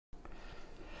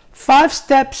5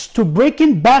 steps to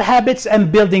breaking bad habits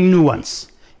and building new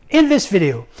ones. In this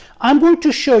video, I'm going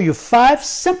to show you 5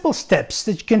 simple steps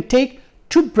that you can take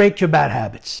to break your bad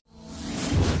habits.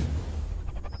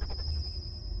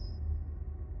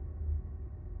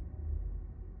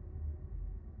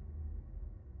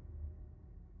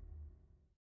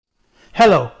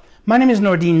 Hello, my name is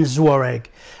Nordine Zouareg.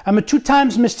 I'm a 2-time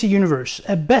Mr. Universe,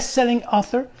 a best-selling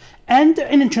author, and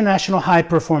an international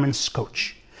high-performance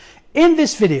coach. In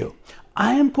this video,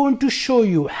 I am going to show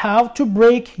you how to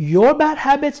break your bad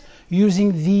habits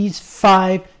using these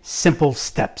 5 simple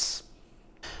steps.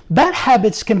 Bad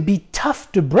habits can be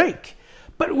tough to break,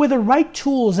 but with the right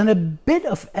tools and a bit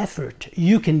of effort,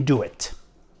 you can do it.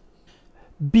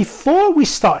 Before we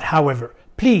start, however,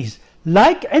 please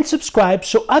like and subscribe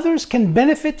so others can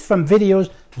benefit from videos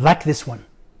like this one.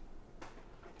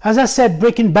 As I said,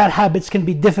 breaking bad habits can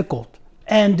be difficult.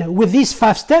 And with these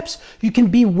 5 steps, you can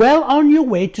be well on your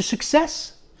way to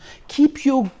success. Keep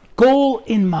your goal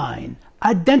in mind.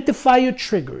 Identify your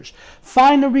triggers.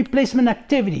 Find a replacement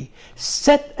activity.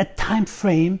 Set a time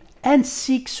frame and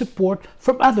seek support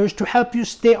from others to help you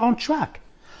stay on track.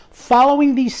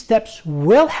 Following these steps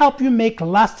will help you make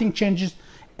lasting changes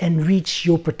and reach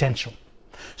your potential.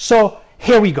 So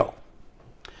here we go.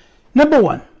 Number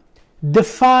 1,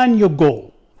 define your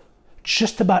goal.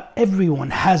 Just about everyone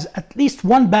has at least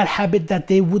one bad habit that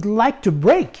they would like to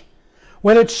break.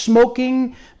 Whether it's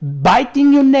smoking,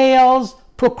 biting your nails,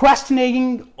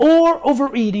 procrastinating, or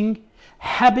overeating,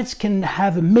 habits can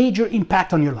have a major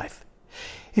impact on your life.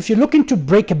 If you're looking to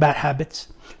break a bad habit,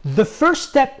 the first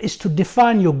step is to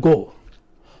define your goal.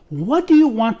 What do you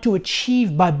want to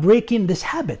achieve by breaking this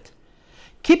habit?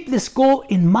 Keep this goal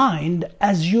in mind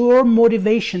as your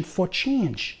motivation for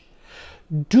change.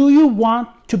 Do you want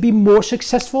to be more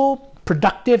successful,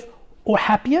 productive, or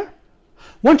happier?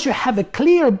 Once you have a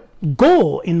clear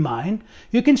goal in mind,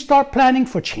 you can start planning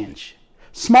for change.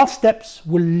 Small steps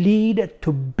will lead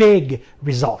to big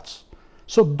results.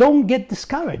 So don't get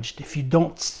discouraged if you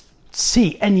don't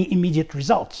see any immediate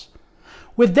results.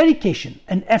 With dedication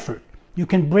and effort, you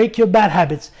can break your bad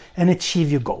habits and achieve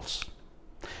your goals.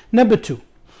 Number 2,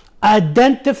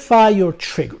 identify your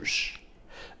triggers.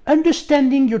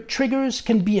 Understanding your triggers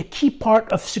can be a key part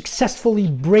of successfully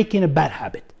breaking a bad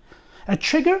habit. A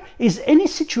trigger is any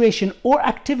situation or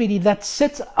activity that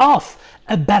sets off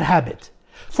a bad habit.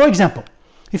 For example,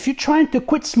 if you're trying to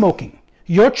quit smoking,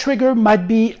 your trigger might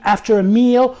be after a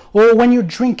meal or when you're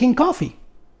drinking coffee.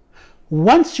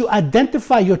 Once you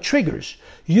identify your triggers,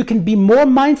 you can be more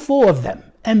mindful of them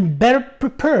and better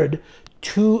prepared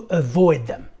to avoid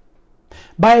them.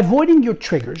 By avoiding your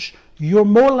triggers, you're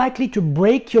more likely to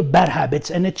break your bad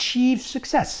habits and achieve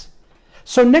success.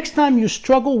 So next time you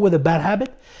struggle with a bad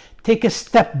habit, take a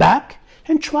step back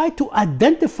and try to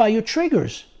identify your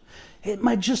triggers. It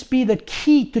might just be the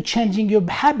key to changing your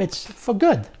habits for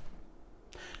good.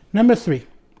 Number 3,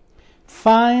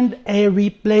 find a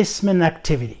replacement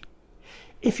activity.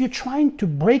 If you're trying to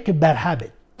break a bad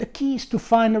habit, the key is to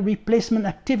find a replacement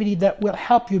activity that will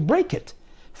help you break it.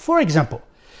 For example,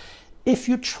 if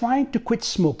you're trying to quit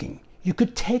smoking, you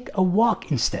could take a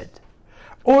walk instead.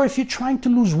 Or if you're trying to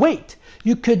lose weight,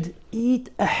 you could eat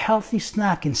a healthy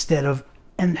snack instead of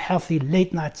an unhealthy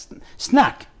late-night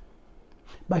snack.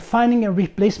 By finding a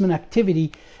replacement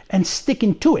activity and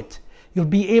sticking to it, you'll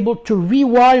be able to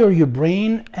rewire your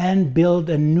brain and build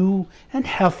a new and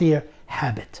healthier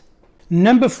habit.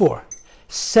 Number 4,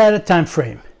 set a time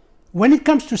frame. When it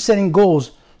comes to setting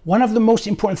goals, one of the most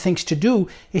important things to do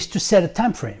is to set a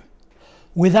time frame.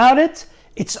 Without it,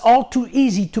 it's all too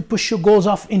easy to push your goals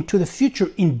off into the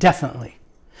future indefinitely.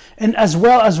 And as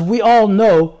well as we all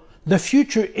know, the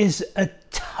future is a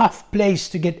tough place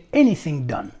to get anything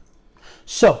done.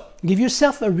 So, give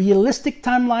yourself a realistic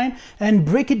timeline and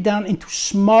break it down into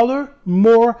smaller,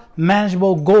 more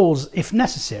manageable goals if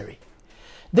necessary.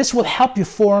 This will help you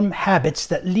form habits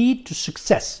that lead to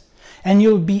success, and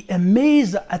you'll be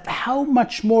amazed at how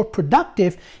much more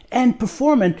productive and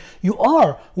performant you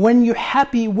are when you're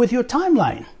happy with your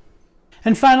timeline.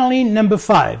 And finally, number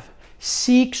 5,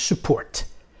 seek support.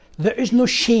 There is no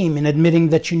shame in admitting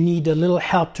that you need a little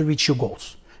help to reach your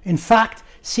goals. In fact,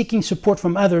 seeking support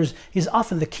from others is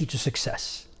often the key to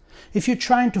success. If you're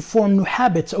trying to form new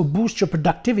habits or boost your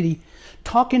productivity,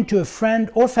 talking to a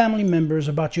friend or family members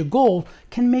about your goal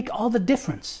can make all the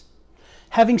difference.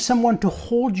 Having someone to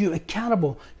hold you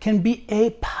accountable can be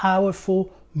a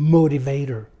powerful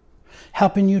motivator,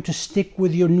 helping you to stick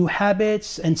with your new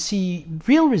habits and see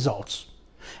real results.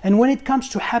 And when it comes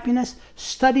to happiness,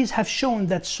 studies have shown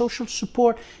that social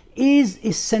support is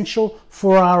essential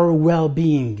for our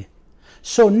well-being.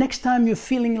 So next time you're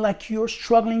feeling like you're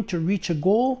struggling to reach a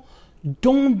goal,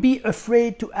 don't be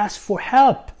afraid to ask for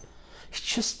help. It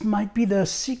just might be the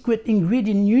secret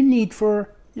ingredient you need for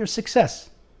your success.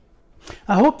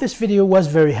 I hope this video was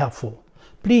very helpful.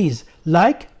 Please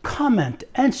like, comment,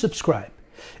 and subscribe.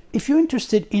 If you're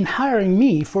interested in hiring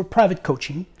me for private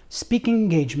coaching, speaking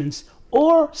engagements,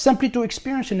 or simply to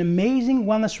experience an amazing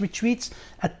wellness retreats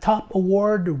at top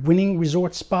award-winning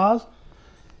resort spas,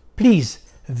 please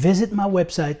visit my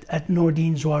website at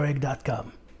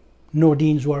NordineZouareg.com.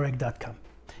 NordineZouareg.com.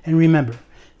 And remember,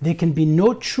 there can be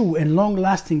no true and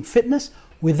long-lasting fitness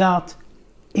without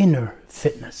inner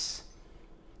fitness.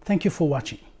 Thank you for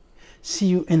watching. See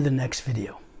you in the next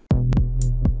video.